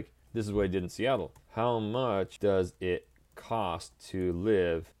so it's like, this is what I did in Seattle. How much does it cost to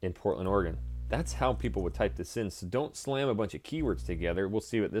live in Portland, Oregon? That's how people would type this in. So don't slam a bunch of keywords together. We'll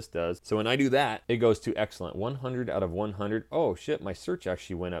see what this does. So when I do that, it goes to excellent. 100 out of 100. Oh shit, my search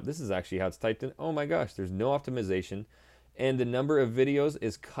actually went up. This is actually how it's typed in. Oh my gosh, there's no optimization. And the number of videos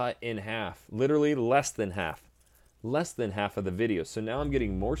is cut in half. Literally less than half. Less than half of the videos. So now I'm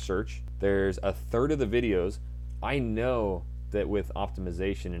getting more search. There's a third of the videos. I know that with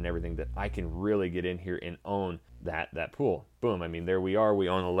optimization and everything, that I can really get in here and own that pool. Boom. I mean, there we are. We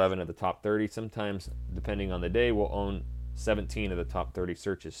own 11 of the top 30. Sometimes, depending on the day, we'll own 17 of the top 30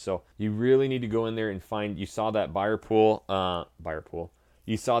 searches. So you really need to go in there and find, you saw that buyer pool,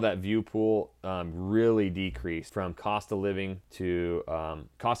 you saw that view pool really decrease from cost of living to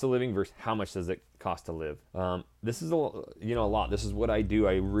cost of living versus how much does it cost to live. This is a lot. This is what I do.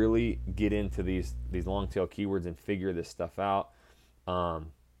 I really get into these long tail keywords and figure this stuff out.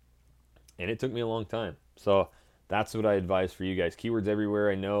 And it took me a long time. So that's what I advise for you guys. Keywords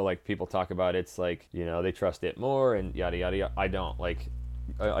everywhere. I know, like, people talk about it's like, they trust it more and yada yada yada. I don't. Like,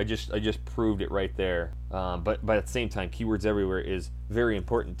 I just proved it right there. But at the same time, keywords everywhere is very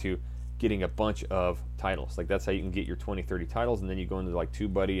important to getting a bunch of titles. Like, that's how you can get your 20, 30 titles, and then you go into like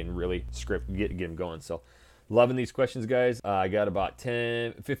TubeBuddy and really script, get them going. So loving these questions, guys. I got about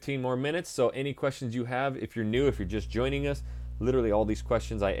 10-15 more minutes. So any questions you have, if you're new, if you're just joining us, literally all these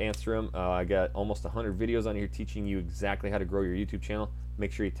questions, I answer them. I got almost 100 videos on here teaching you exactly how to grow your YouTube channel.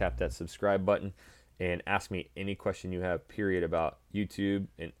 Make sure you tap that subscribe button and ask me any question you have, period, about YouTube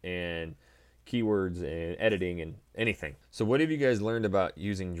and keywords and editing and anything. So what have you guys learned about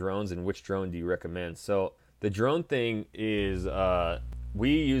using drones, and which drone do you recommend? So the drone thing is,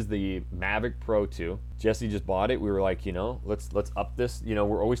 we use the Mavic Pro 2. Jesse just bought it. We were like, let's up this.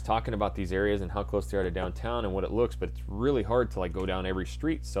 We're always talking about these areas and how close they are to downtown and what it looks, but it's really hard to like go down every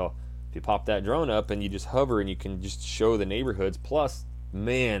street. So if you pop that drone up and you just hover and you can just show the neighborhoods, plus,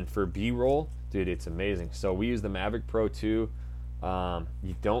 man, for B-roll, dude, it's amazing. So we use the Mavic Pro 2.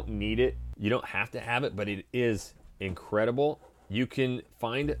 You don't need it. You don't have to have it, but it is incredible. You can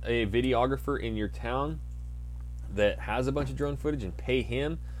find a videographer in your town that has a bunch of drone footage and pay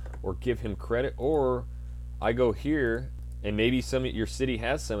him or give him credit. Or I go here, and maybe your city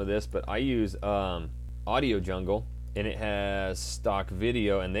has some of this, but I use Audio Jungle, and it has stock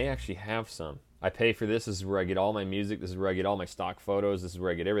video, and they actually have some. I pay for this. This is where I get all my music. This is where I get all my stock photos. This is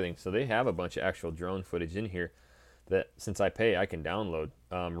where I get everything. So they have a bunch of actual drone footage in here that, since I pay, I can download.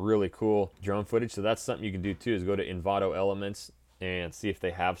 Really cool drone footage. So that's something you can do too, is go to Envato Elements and see if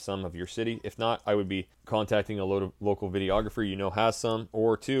they have some of your city. If not, I would be contacting a local videographer has some,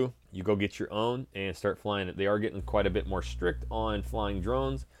 or two, you go get your own and start flying it. They are getting quite a bit more strict on flying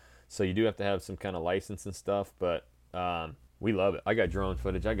drones, so you do have to have some kind of license and stuff, but we love it. I got drone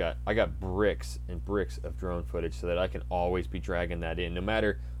footage. I got bricks and bricks of drone footage, so that I can always be dragging that in. No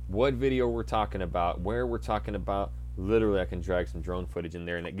matter what video we're talking about, where we're talking about, literally I can drag some drone footage in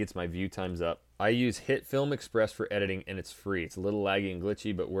there, and it gets my view times up. I use HitFilm Express for editing, and it's free. It's a little laggy and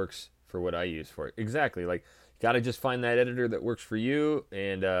glitchy, but works for what I use for it. Exactly. Like, you got to just find that editor that works for you,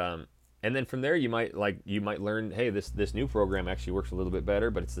 and then from there you might learn, hey, this new program actually works a little bit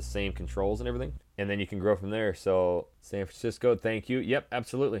better, but it's the same controls and everything. and then you can grow from there. So San Francisco, thank you. Yep,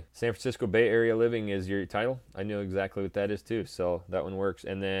 absolutely. San Francisco Bay Area living is your title. I know exactly what that is too, so that one works.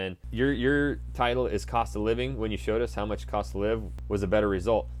 And then your title is cost of living. When you showed us how much cost to live was a better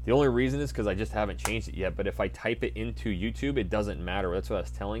result. The only reason is because I just haven't changed it yet, but if I type it into YouTube, it doesn't matter. That's what I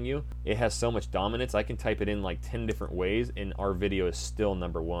was telling you. It has so much dominance. I can type it in like 10 different ways and our video is still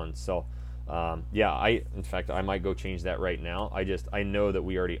number one. So yeah, in fact, I might go change that right now. I know that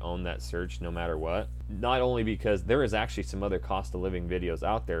we already own that search no matter what. Not only because there is actually some other cost of living videos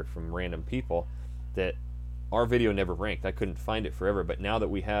out there from random people that our video never ranked. I couldn't find it forever, but now that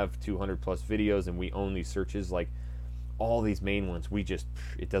we have 200 plus videos and we own these searches, like all these main ones,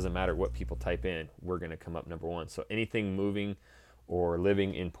 it doesn't matter what people type in, we're gonna come up number one. So anything moving or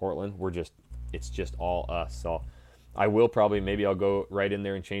living in Portland, it's just all us. So I will maybe I'll go right in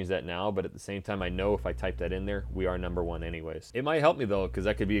there and change that now, but at the same time, I know if I type that in there, we are number one anyways. It might help me though, because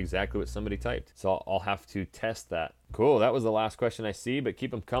that could be exactly what somebody typed. So I'll have to test that. Cool, that was the last question I see, but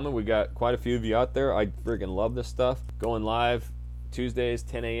keep them coming. We got quite a few of you out there. I freaking love this stuff. Going live Tuesdays,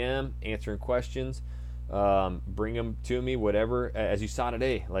 10 a.m., answering questions. Bring them to me, whatever. As you saw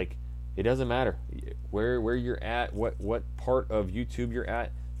today, like, it doesn't matter where you're at, what part of YouTube you're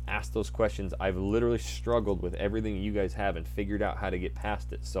at. Ask those questions. I've literally struggled with everything you guys have and figured out how to get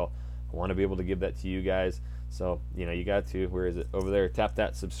past it. So I want to be able to give that to you guys. So, you got to, where is it? Over there. Tap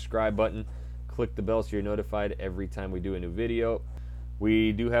that subscribe button. Click the bell so you're notified every time we do a new video.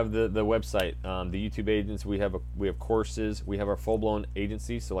 We do have the website, the YouTube agents. We have courses. We have our full-blown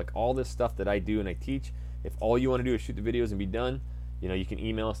agency. So like all this stuff that I do and I teach, if all you want to do is shoot the videos and be done, you can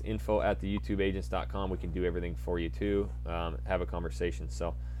email us info@theYouTubeAgents.com. We can do everything for you too. Have a conversation.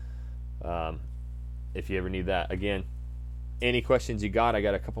 So if you ever need that. Again, any questions you got? I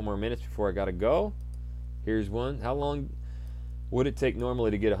got a couple more minutes before I gotta go. Here's one. How long would it take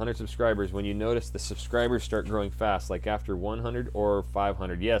normally to get 100 subscribers when you notice the subscribers start growing fast, like after 100 or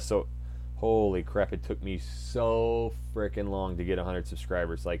 500? Yeah, so holy crap, it took me so freaking long to get 100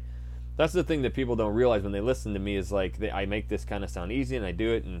 subscribers. Like, that's the thing that people don't realize when they listen to me, is like I make this kind of sound easy and I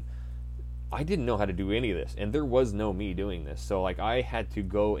do it, and I didn't know how to do any of this, and there was no me doing this. So like I had to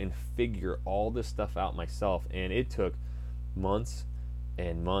go and figure all this stuff out myself, and it took months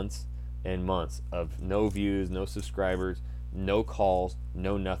and months and months of no views, no subscribers, no calls,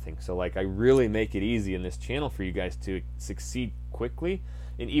 no nothing. So like I really make it easy in this channel for you guys to succeed quickly.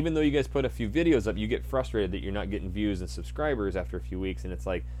 And even though you guys put a few videos up, you get frustrated that you're not getting views and subscribers after a few weeks, and it's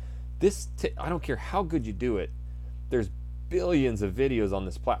like I don't care how good you do it, there's billions of videos on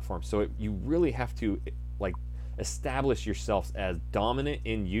this platform, so you really have to like establish yourselves as dominant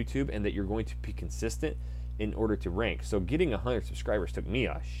in YouTube, and that you're going to be consistent in order to rank. So getting 100 subscribers took me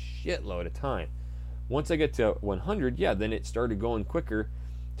a shitload of time. Once I get to 100, yeah, then it started going quicker,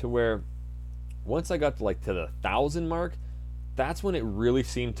 to where once I got to the 1,000 mark, that's when it really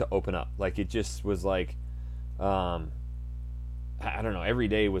seemed to open up. Like it just was like I don't know, every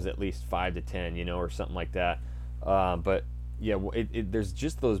day was at least 5 to 10, or something like that. But yeah, there's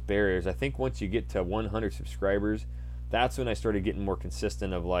just those barriers. I think once you get to 100 subscribers, that's when I started getting more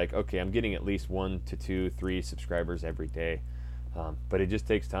consistent of like, okay, I'm getting at least 1 to 2, 3 subscribers every day. But it just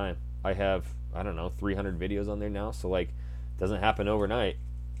takes time. I have, 300 videos on there now. So like, it doesn't happen overnight.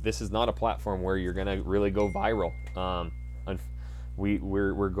 This is not a platform where you're going to really go viral.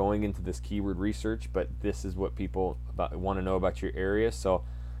 We're going into this keyword research, but this is what people want to know about your area. So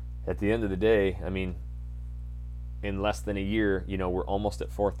at the end of the day, in less than a year, we're almost at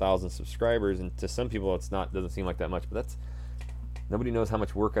 4,000 subscribers, and to some people doesn't seem like that much, but nobody knows how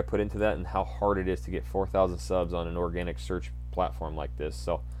much work I put into that and how hard it is to get 4,000 subs on an organic search platform like this.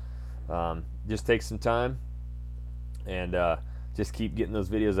 So just take some time and just keep getting those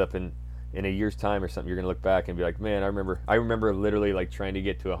videos up, and in a year's time or something, you're gonna look back and be like, man, I remember literally like trying to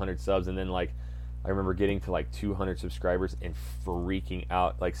get to 100 subs, and then like I remember getting to like 200 subscribers and freaking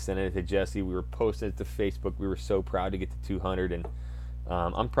out, like sending it to Jesse. We were posting it to Facebook. We were so proud to get to 200, and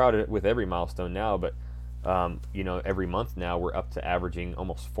I'm proud of it with every milestone now. But every month now we're up to averaging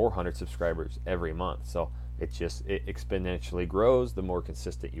almost 400 subscribers every month. So it exponentially grows the more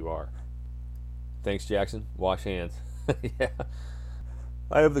consistent you are. Thanks, Jackson. Wash hands. Yeah.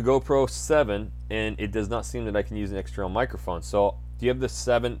 I have the GoPro 7, and it does not seem that I can use an external microphone. So do you have the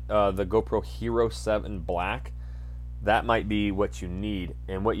GoPro Hero 7 Black? That might be what you need.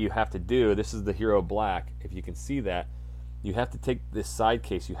 And what you have to do, this is the Hero Black. If you can see that, you have to take this side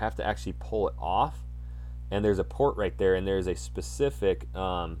case. You have to actually pull it off. And there's a port right there, and there's a specific,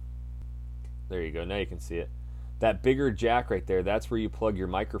 there you go, now you can see it. That bigger jack right there, that's where you plug your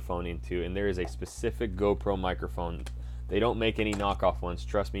microphone into, and there is a specific GoPro microphone They don't make any knockoff ones.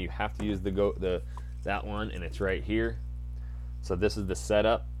 Trust me, you have to use that one, and it's right here. So this is the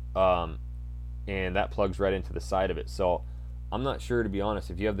setup, and that plugs right into the side of it. So I'm not sure, to be honest,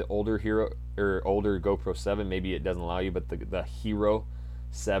 if you have the older older GoPro 7, maybe it doesn't allow you, but the Hero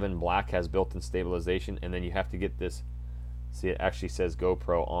 7 Black has built-in stabilization, and then you have to get this. See, it actually says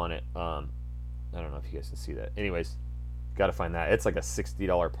GoPro on it. I don't know if you guys can see that. Anyways, got to find that. It's like a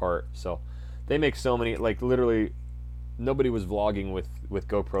 $60 part. So they make so many, like literally nobody was vlogging with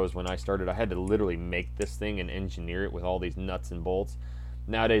GoPros when I started. I had to literally make this thing and engineer it with all these nuts and bolts.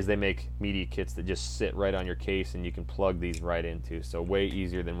 Nowadays they make media kits that just sit right on your case and you can plug these right into. So way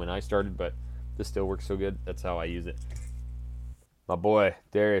easier than when I started, but this still works so good. That's how I use it. My boy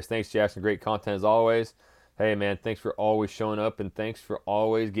Darius, thanks Jackson, great content as always. Hey man, thanks for always showing up, and thanks for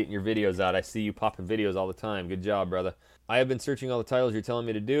always getting your videos out. I see you popping videos all the time. Good job, brother. I have been searching all the titles you're telling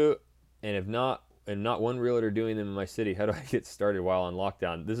me to do, and if not, and not one realtor doing them in my city. How do I get started while on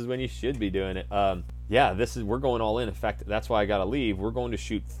lockdown? This is when you should be doing it. Yeah, we're going all in. In fact, that's why I gotta leave. We're going to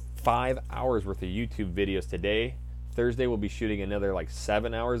shoot 5 hours worth of YouTube videos today. Thursday we'll be shooting another like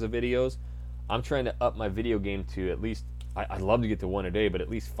 7 hours of videos. I'm trying to up my video game to at least, I'd love to get to 1 a day, but at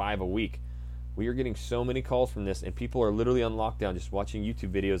least 5 a week. We are getting so many calls from this, and people are literally on lockdown just watching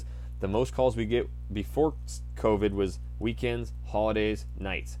YouTube videos. The most calls we get before COVID was weekends, holidays,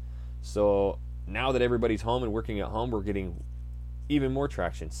 nights. So now that everybody's home and working at home, we're getting even more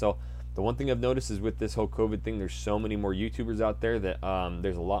traction. So the one thing I've noticed is with this whole COVID thing, there's so many more YouTubers out there that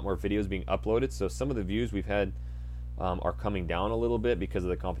there's a lot more videos being uploaded. So some of the views we've had are coming down a little bit because of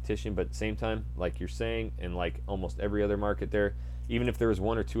the competition, but at the same time, like you're saying, and like almost every other market there, even if there was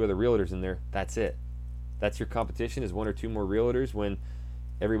 1 or 2 other realtors in there, that's it. That's your competition, is 1 or 2 more realtors, when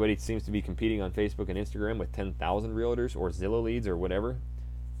everybody seems to be competing on Facebook and Instagram with 10,000 realtors or Zillow leads or whatever.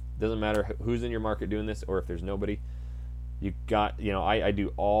 Doesn't matter who's in your market doing this, or if there's nobody. You got, I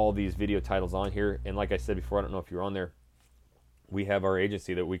do all these video titles on here, and like I said before, I don't know if you're on there, we have our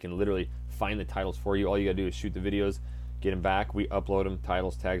agency that we can literally find the titles for you. All you gotta do is shoot the videos, get them back, we upload them,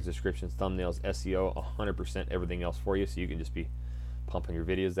 titles, tags, descriptions, thumbnails, SEO, 100% everything else for you, so you can just be pumping your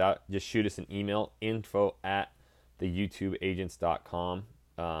videos out. Just shoot us an email, info@theyoutubeagents.com,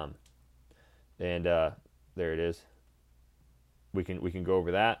 and there it is. We can go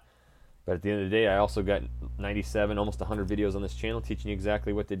over that. But at the end of the day, I also got 97, almost 100 videos on this channel teaching you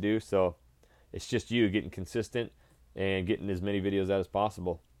exactly what to do. So it's just you getting consistent and getting as many videos out as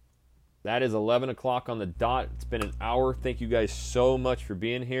possible. That is 11 o'clock on the dot. It's been an hour. Thank you guys so much for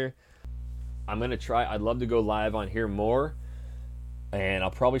being here. I'm going to try. I'd love to go live on here more. And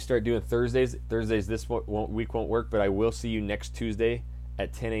I'll probably start doing Thursdays. Thursdays this week won't work, but I will see you next Tuesday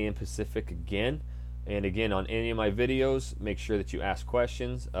at 10 a.m. Pacific again. And again, on any of my videos, make sure that you ask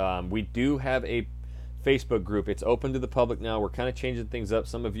questions. We do have a Facebook group. It's open to the public now. We're kind of changing things up.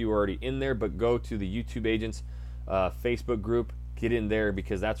 Some of you are already in there, but go to the YouTube Agents Facebook group. Get in there,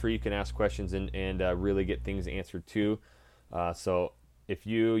 because that's where you can ask questions and really get things answered too. So if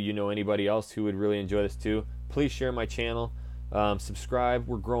you know anybody else who would really enjoy this too, please share my channel. Subscribe.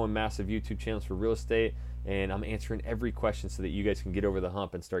 We're growing massive YouTube channels for real estate, and I'm answering every question so that you guys can get over the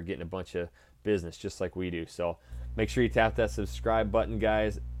hump and start getting a bunch of business just like we do. So make sure you tap that subscribe button,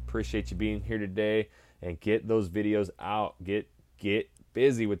 guys. Appreciate you being here today, and get those videos out. Get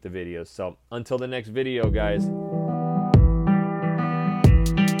busy with the videos. So until the next video, guys.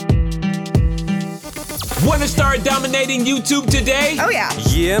 Want to start dominating YouTube today? Oh yeah.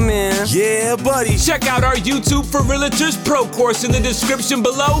 Yeah, man. Yeah, buddy. Check out our YouTube for Realtors Pro course in the description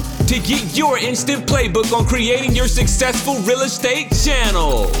below to get your instant playbook on creating your successful real estate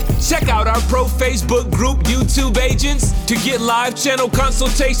channel. Check out our pro Facebook group, YouTube Agents, to get live channel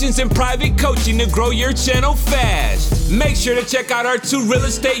consultations and private coaching to grow your channel fast. Make sure to check out our 2 real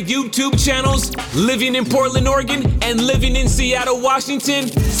estate YouTube channels, Living in Portland, Oregon, and Living in Seattle, Washington.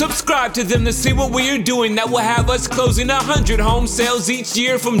 Subscribe to them to see what we are doing that will have us closing 100 home sales each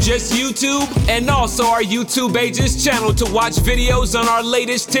year from just YouTube, and also our YouTube Agents channel to watch videos on our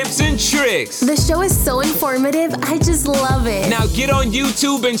latest tips and tricks. The show is so informative, I just love it. Now get on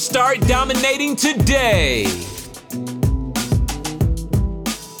YouTube and start dominating today.